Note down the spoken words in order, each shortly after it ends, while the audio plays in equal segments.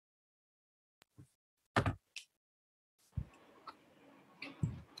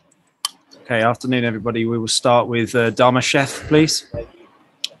Okay, afternoon, everybody. We will start with Dharmashev, please.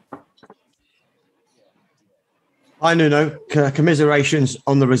 Hi, Nuno. Commiserations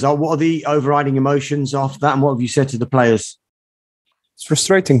on the result. What are the overriding emotions after that, and what have you said to the players? It's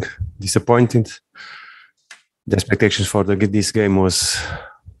frustrating, disappointing. The expectations for this game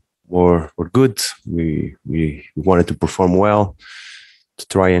were good. We wanted to perform well, to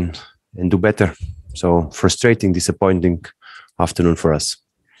try and do better. So frustrating, disappointing afternoon for us.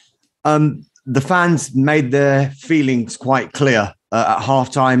 The fans made their feelings quite clear at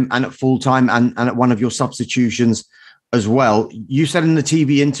halftime and at full time and at one of your substitutions as well. You said in the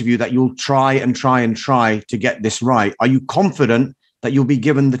TV interview that you'll try to get this right. Are you confident that you'll be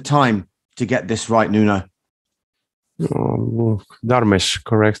given the time to get this right, Nuno? Dharmesh,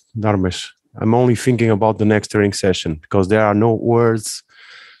 correct, Dharmesh. I'm only thinking about the next training session because there are no words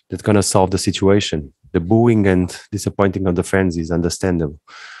that going to solve the situation. The booing and disappointing of the fans is understandable.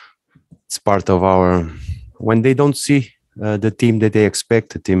 It's part of our... When they don't see the team that they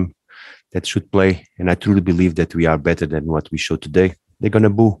expect, the team that should play, and I truly believe that we are better than what we showed today, they're going to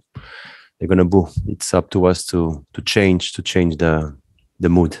boo. They're going to boo. It's up to us to change the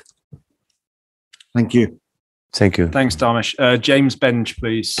mood. Thank you. Thank you. Thanks, Dharmesh. James Benge,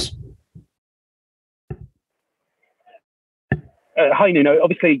 please. Hi, Nuno.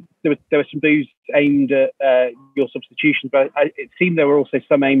 Obviously, there were some boos aimed at your substitutions, but it seemed there were also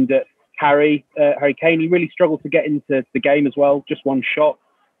some aimed at Harry Kane. He really struggled to get into the game as well, just one shot.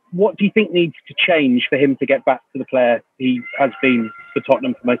 What do you think needs to change for him to get back to the player he has been for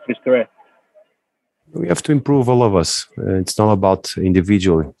Tottenham for most of his career? We have to improve, all of us. It's not about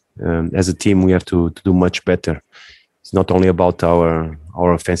individually. As a team, we have to do much better. It's not only about our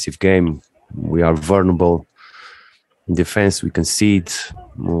offensive game. We are vulnerable in defense. We concede.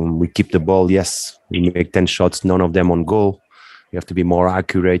 We keep the ball. Yes, we make 10 shots, none of them on goal. We have to be more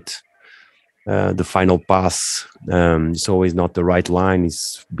accurate. The final pass is always not the right line.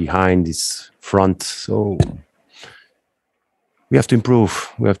 It's behind, it's front. So we have to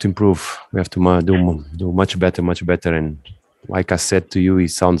improve. We have to do much better. And like I said to you, it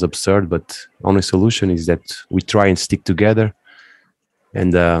sounds absurd, but only solution is that we try and stick together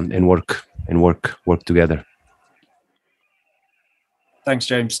and work together. Thanks,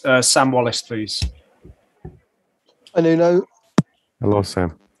 James. Sam Wallace, please. Hi, Nuno. Hello,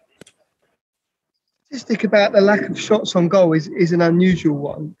 Sam. Statistic about the lack of shots on goal is an unusual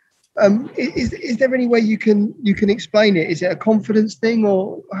one. Is there any way you can explain it? Is it a confidence thing,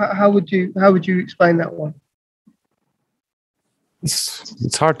 or how would you explain that one?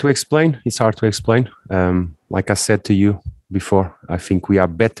 It's hard to explain. Like I said to you before, I think we are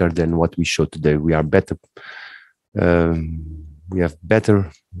better than what we showed today. We are better. We have better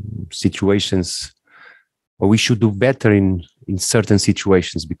situations, or we should do better in certain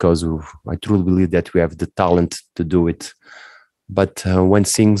situations because I truly believe that we have the talent to do it. But when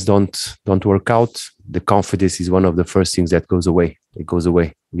things don't work out, the confidence is one of the first things that goes away. It goes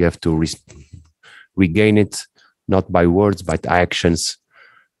away. We have to regain it, not by words, but actions.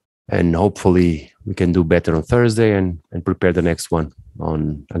 And hopefully we can do better on Thursday and prepare the next one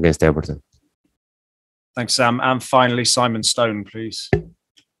against Everton. Thanks, Sam. And finally, Simon Stone, please.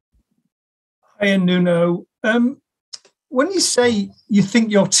 Hi, Nuno. When you say you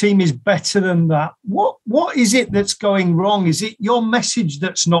think your team is better than that, what is it that's going wrong? Is it your message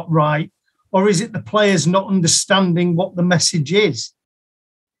that's not right, or is it the players not understanding what the message is?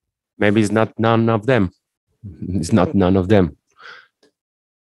 Maybe it's not none of them. It's not none of them.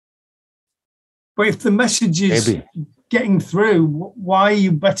 But if the message is getting through, why are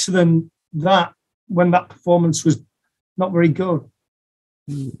you better than that when that performance was not very good?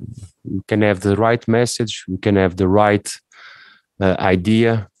 We can have the right message, we can have the right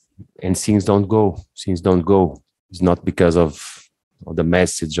idea, and things don't go. It's not because of the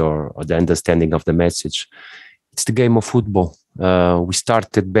message or the understanding of the message. It's the game of football. We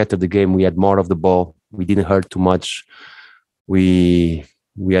started better the game. We had more of the ball. We didn't hurt too much. We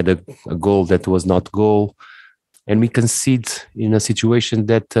had a goal that was not goal, and we conceded in a situation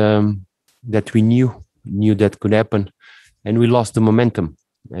that we knew that could happen, and we lost the momentum.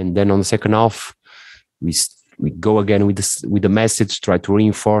 And then on the second half, we go again with the message, try to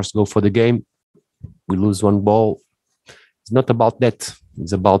reinforce, go for the game. We lose one ball. It's not about that.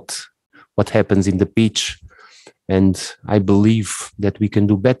 It's about what happens in the pitch. And I believe that we can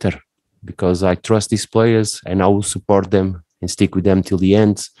do better because I trust these players and I will support them and stick with them till the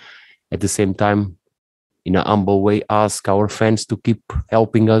end. At the same time, in a humble way, ask our fans to keep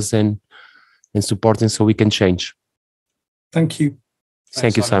helping us and supporting so we can change. Thank you.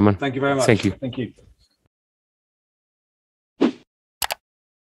 Thank you, Simon. Thank you very much. Thank you. Thank you.